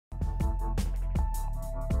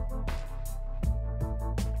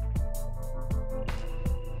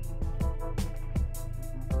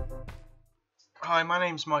Hi, my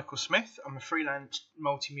name's Michael Smith. I'm a freelance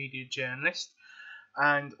multimedia journalist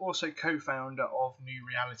and also co-founder of New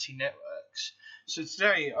Reality Networks. So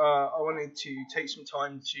today I wanted to take some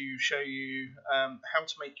time to show you how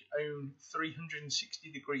to make your own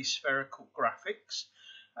 360-degree spherical graphics.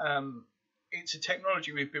 It's a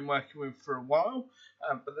technology we've been working with for a while,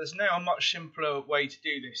 but there's now a much simpler way to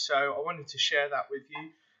do this. So I wanted to share that with you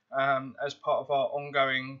as part of our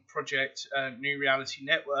ongoing project, New Reality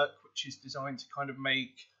Network, which is designed to kind of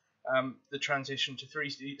make the transition to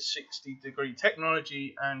 360-degree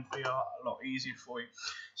technology and VR a lot easier for you.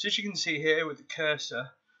 So as you can see here with the cursor,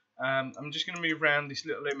 I'm just going to move around this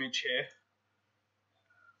little image here,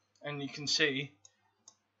 and you can see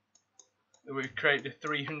that we've created a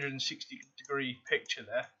 360-degree picture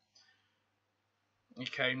there.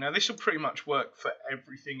 Okay, now this will pretty much work for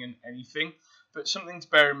everything and anything, but something to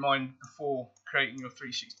bear in mind before creating your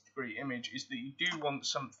 360-degree image is that you do want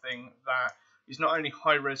something that is not only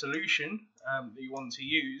high resolution that you want to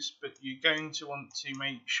use, but you're going to want to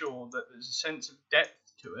make sure that there's a sense of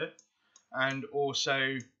depth to it, and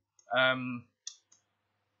also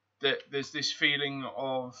that there's this feeling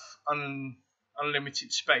of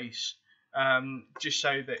unlimited space, just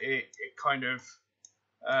so that it kind of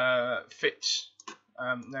fits.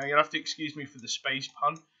 Now you'll have to excuse me for the space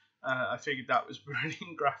pun. I figured that was a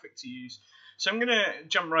brilliant graphic to use. So I'm going to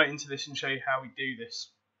jump right into this and show you how we do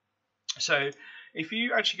this. So if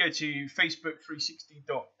you actually go to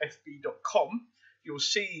facebook360.fb.com, you'll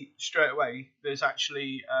see straight away there's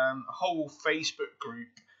actually a whole Facebook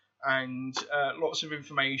group and lots of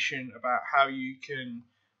information about how you can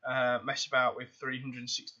mess about with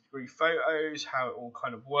 360-degree photos, how it all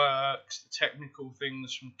kind of works, the technical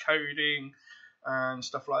things from coding and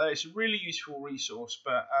stuff like that. It's a really useful resource,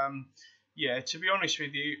 but yeah, to be honest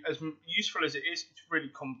with you, as useful as it is, it's really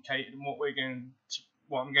complicated, and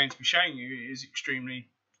what I'm going to be showing you is extremely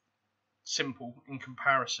simple in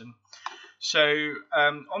comparison. So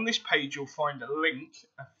on this page you'll find a link.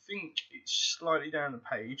 I think it's slightly down the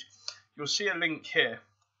page. You'll see a link here,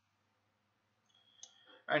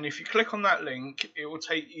 and if you click on that link, it will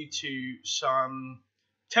take you to some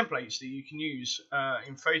templates that you can use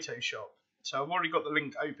in Photoshop. So I've already got the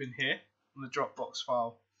link open here on the Dropbox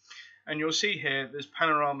file, and you'll see here there's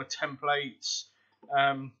panorama templates.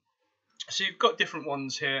 So you've got different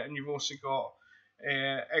ones here, and you've also got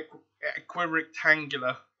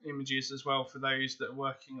equirectangular images as well for those that are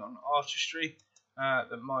working on artistry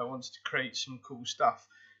that might want to create some cool stuff.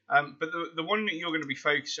 But the one that you're going to be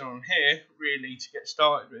focusing on here, really, to get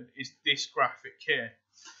started with, is this graphic here.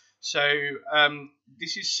 So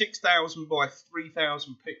this is 6,000 by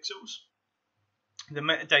 3,000 pixels. The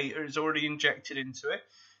metadata is already injected into it,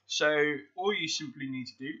 so all you simply need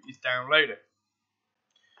to do is download it.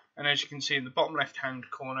 And as you can see in the bottom left hand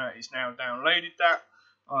corner, it's now downloaded that.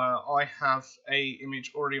 I have a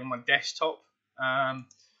image already on my desktop,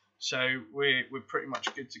 so we're pretty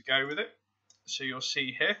much good to go with it. So you'll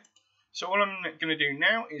see here. So all I'm going to do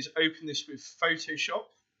now is open this with Photoshop,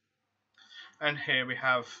 and here we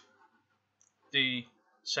have the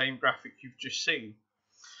same graphic you've just seen.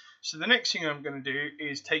 So the next thing I'm going to do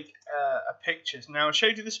is take a picture. Now I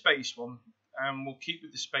showed you the space one, and we'll keep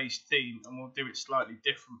with the space theme, and we'll do it slightly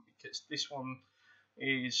different because this one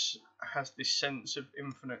has this sense of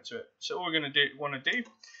infinite to it. So all we're going to want to do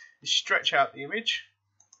is stretch out the image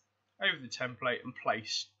over the template and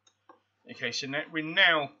place. Okay, so we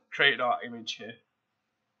now created our image here.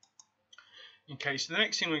 Okay, so the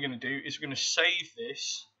next thing we're going to do is we're going to save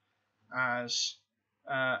this as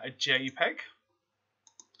a JPEG,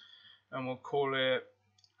 and we'll call it,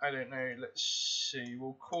 I don't know, let's see,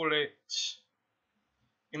 we'll call it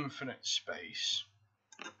infinite space.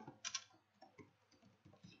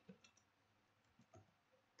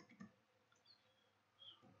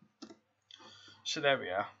 So there we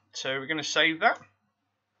are. So we're going to save that.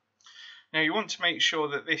 Now you want to make sure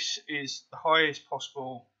that this is the highest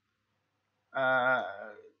possible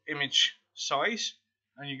image size,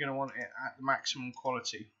 and you're going to want it at the maximum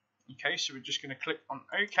quality. Okay, so we're just going to click on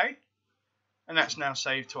OK, and that's now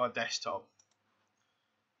saved to our desktop.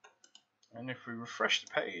 And if we refresh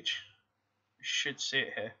the page, we should see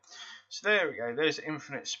it here. So there we go, there's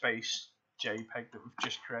infinite space JPEG that we've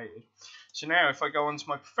just created. So now if I go onto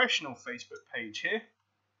my professional Facebook page here,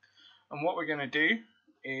 and what we're going to do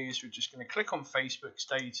is we're just going to click on Facebook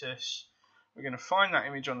status, we're going to find that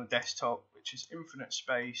image on the desktop, which is infinite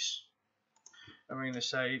space, and we're going to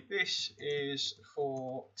say this is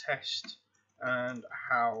for test and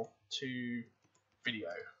how to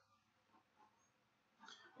video.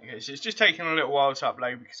 Okay, so it's just taking a little while to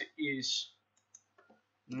upload because it is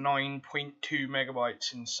 9.2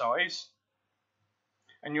 megabytes in size.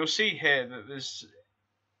 And you'll see here that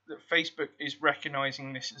Facebook is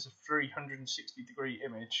recognizing this as a 360-degree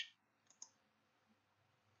image.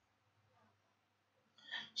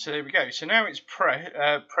 So there we go. So now it's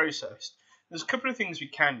processed. There's a couple of things we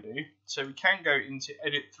can do. So we can go into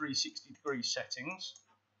Edit 360-degree settings,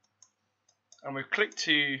 and we've clicked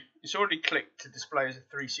to. It's already clicked to display as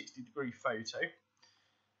a 360-degree photo.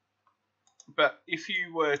 But if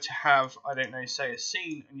you were to have, I don't know, say a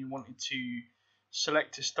scene, and you wanted to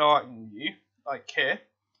select a starting view, like here,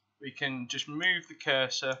 we can just move the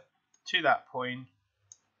cursor to that point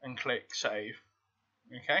and click Save.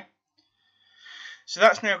 Okay. So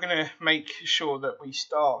that's now going to make sure that we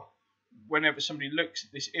start, whenever somebody looks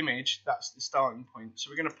at this image, that's the starting point. So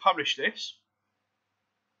we're going to publish this,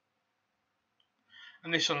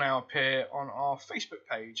 and this will now appear on our Facebook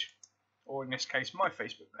page, or in this case my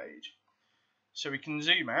Facebook page. So we can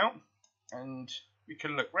zoom out and we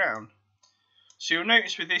can look round. So you'll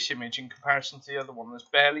notice with this image, in comparison to the other one, there's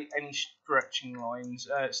barely any stitching lines.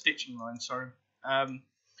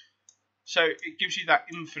 So it gives you that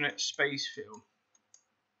infinite space feel.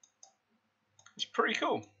 It's pretty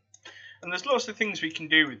cool. And there's lots of things we can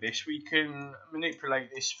do with this. We can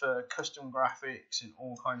manipulate this for custom graphics and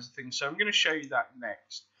all kinds of things. So I'm going to show you that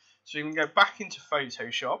next. So you can go back into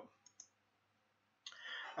Photoshop.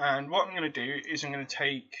 And what I'm going to do is I'm going to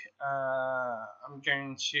take, I'm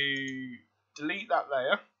going to delete that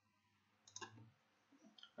layer.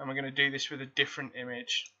 And we're going to do this with a different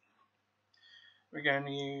image. We're going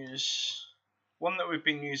to use one that we've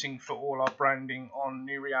been using for all our branding on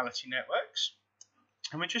New Reality Networks.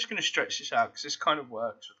 And we're just going to stretch this out because this kind of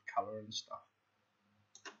works with colour and stuff.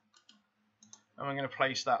 And we're going to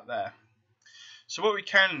place that there. So what we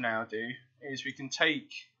can now do is we can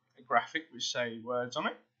take a graphic with, say, words on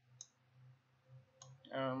it.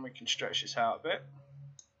 And we can stretch this out a bit.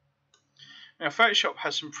 Now Photoshop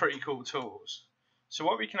has some pretty cool tools. So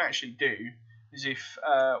what we can actually do is if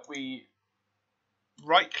we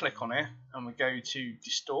right click on it and we go to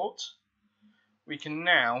Distort, we can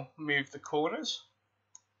now move the corners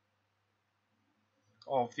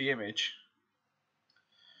of the image.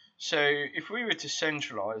 So if we were to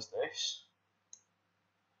centralize this,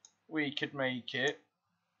 we could make it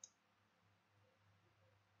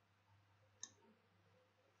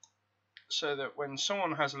so that when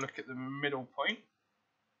someone has a look at the middle point,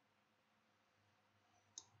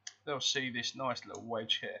 they'll see this nice little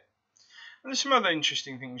wedge here. And there's some other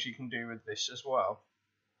interesting things you can do with this as well.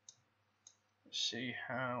 Let's see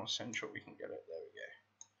how central we can get it. There we go.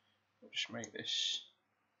 We'll just make this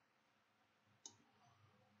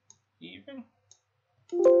even.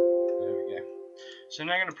 There we go. So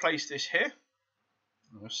now I'm going to place this here.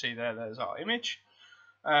 You'll see there's our image.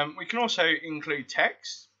 We can also include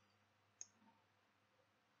text.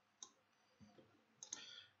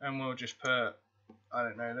 And we'll just put, I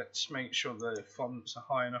don't know, let's make sure the fonts are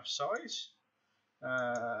high enough size.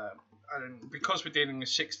 Because we're dealing with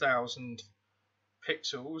 6,000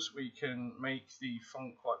 pixels, we can make the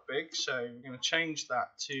font quite big. So we're going to change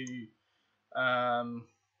that to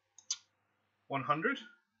 100.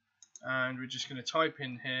 And we're just going to type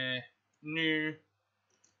in here, New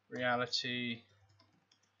Reality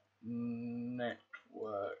Network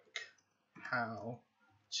How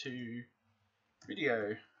to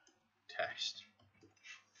Video Test.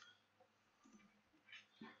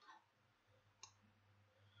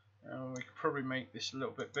 And we could probably make this a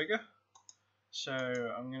little bit bigger. So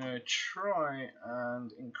I'm going to try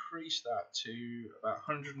and increase that to about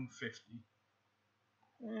 150.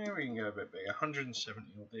 Yeah, we can go a bit bigger. 170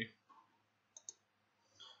 will do.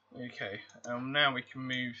 Okay, now we can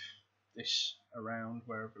move this around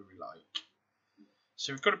wherever we like.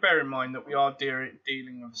 So we've got to bear in mind that we are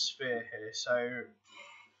dealing with a sphere here. So,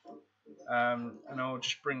 and I'll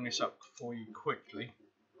just bring this up for you quickly.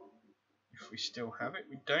 If we still have it,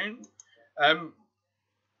 we don't.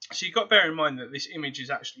 So you've got to bear in mind that this image is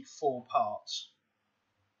actually 4 parts,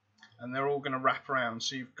 and they're all going to wrap around.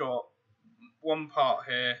 So you've got one part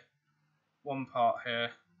here,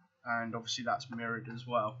 and obviously that's mirrored as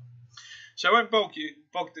well. So I won't bog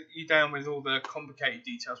you down with all the complicated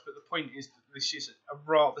details, but the point is that this is a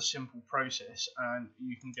rather simple process, and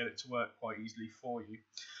you can get it to work quite easily for you.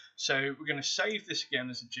 So we're going to save this again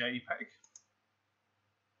as a JPEG.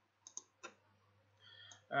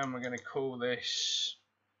 And we're going to call this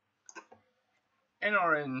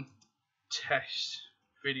NRN Test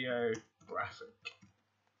Video Graphic.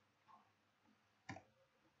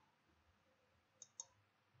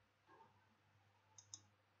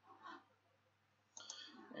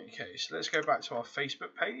 Okay, so let's go back to our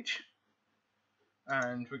Facebook page.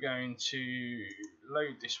 And we're going to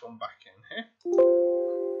load this one back in here.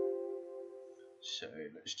 So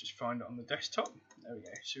let's just find it on the desktop. There we go.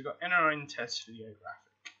 So we've got NRN test video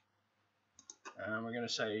graphic. And we're going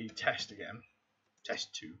to say test again.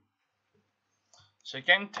 Test 2. So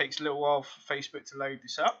again, takes a little while for Facebook to load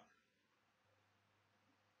this up.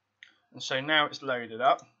 And so now it's loaded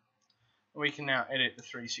up. And we can now edit the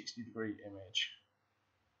 360-degree image.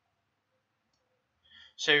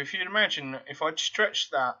 So if you'd imagine, if I'd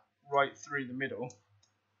stretched that right through the middle,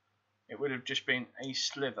 it would have just been a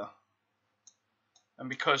slither. And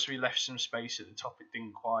because we left some space at the top, it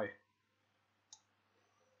didn't quite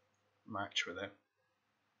match with it.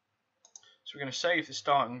 So we're going to save the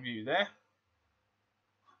starting view there.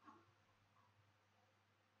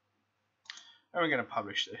 And we're going to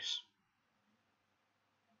publish this.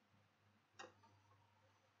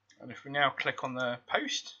 And if we now click on the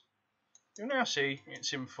post, you'll now see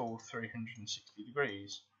it's in full 360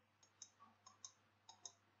 degrees.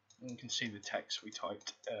 And you can see the text we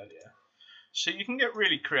typed earlier. So you can get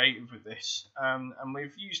really creative with this. And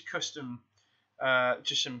we've used custom,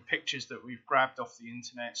 just some pictures that we've grabbed off the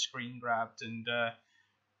internet, screen grabbed, and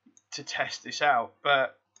to test this out.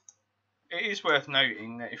 But it is worth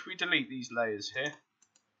noting that if we delete these layers here,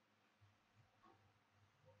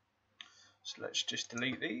 so let's just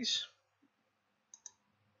delete these.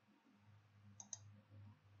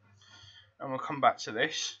 And we'll come back to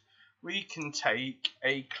this. We can take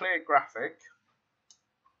a clear graphic,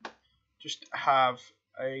 just have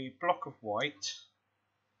a block of white,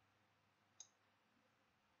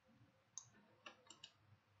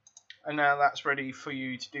 and now that's ready for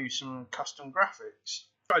you to do some custom graphics.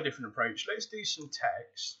 Try a different approach. Let's do some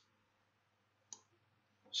text.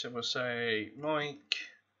 So we'll say Mike.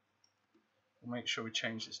 We'll make sure we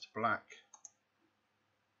change this to black.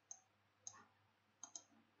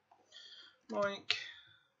 Mike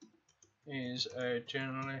is a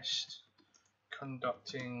journalist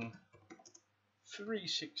conducting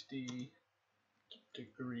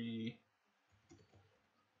 360-degree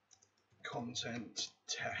content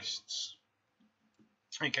tests.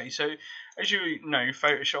 Okay, so as you know,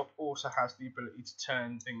 Photoshop also has the ability to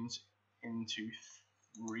turn things into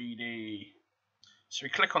 3D. So we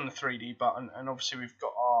click on the 3D button, and obviously we've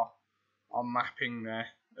got our mapping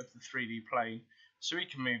there of the 3D plane. So we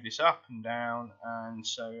can move this up and down, and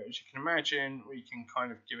so as you can imagine, we can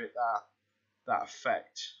kind of give it that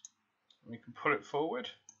effect. We can pull it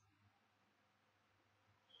forward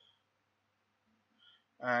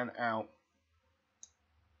and out.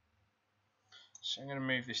 So I'm going to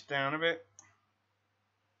move this down a bit.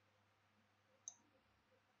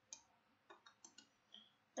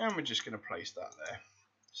 And we're just going to place that there.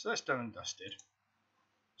 So that's done and dusted.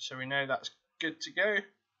 So we know that's good to go. There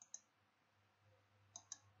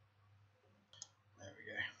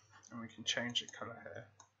we go. And we can change the colour here.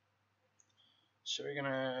 So we're going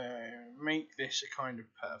to make this a kind of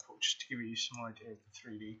purple, just to give you some idea of the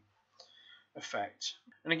 3D effect.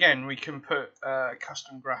 And again, we can put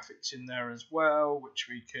custom graphics in there as well, which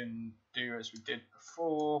we can do as we did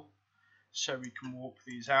before. So we can warp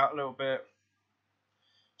these out a little bit.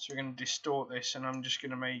 So we're going to distort this, and I'm just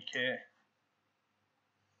going to make it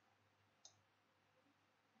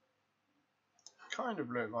kind of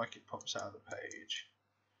look like it pops out of the page.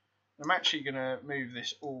 I'm actually going to move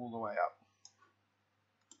this all the way up.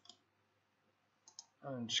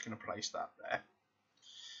 I'm just going to place that there.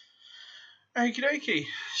 Okie dokie,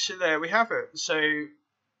 so there we have it. So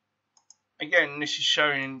again, this is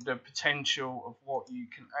showing the potential of what you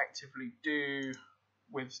can actively do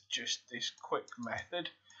with just this quick method.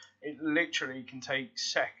 It literally can take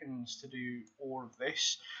seconds to do all of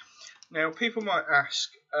this. Now people might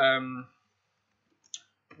ask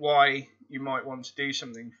why you might want to do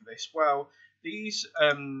something for this. Well, these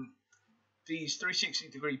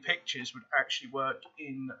 360-degree pictures would actually work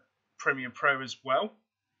in Premiere Pro as well.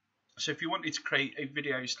 So if you wanted to create a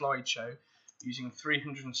video slideshow using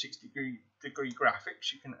 360-degree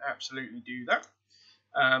graphics, you can absolutely do that.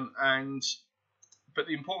 But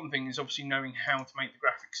the important thing is obviously knowing how to make the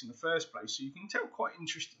graphics in the first place, so you can tell quite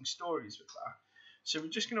interesting stories with that. So we're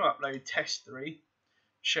just going to upload test 3,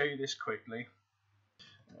 show you this quickly.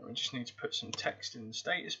 We just need to put some text in the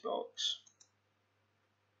status box.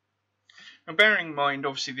 Now bearing in mind,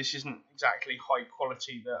 obviously this isn't exactly high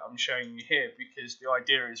quality that I'm showing you here, because the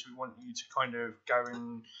idea is we want you to kind of go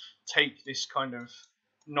and take this kind of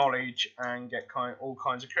knowledge and get all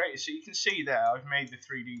kinds of creative. So you can see there I've made the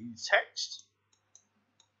 3D text.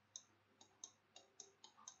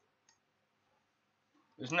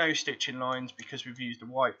 There's no stitching lines because we've used a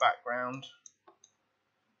white background,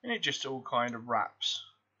 and it just all kind of wraps.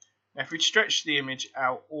 Now if we stretch the image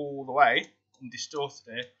out all the way and distorted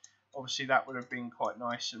it, obviously that would have been quite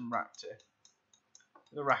nice and wrapped it.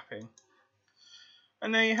 the wrapping.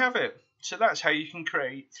 And there you have it. So that's how you can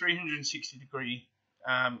create 360 degree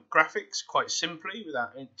graphics quite simply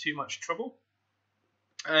without too much trouble.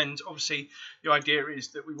 And obviously the idea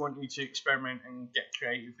is that we want you to experiment and get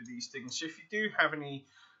creative with these things. So if you do have any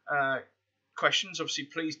questions, obviously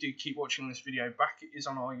please do keep watching this video back. It is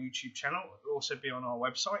on our YouTube channel. It will also be on our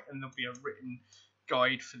website, and there'll be a written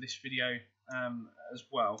guide for this video as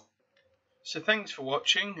well. So thanks for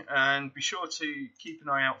watching, and be sure to keep an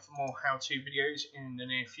eye out for more how-to videos in the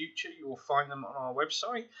near future. You will find them on our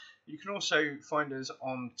website. You can also find us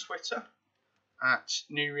on Twitter at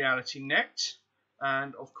New Reality Net,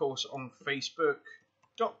 and of course on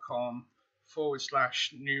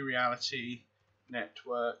Facebook.com/New Reality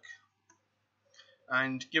Network.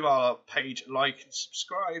 And give our page a like and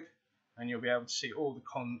subscribe, and you'll be able to see all the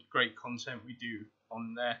great content we do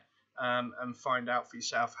on there, and find out for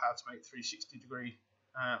yourself how to make 360 degree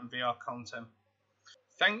VR content.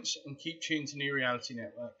 Thanks, and keep tuned to New Reality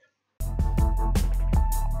Network.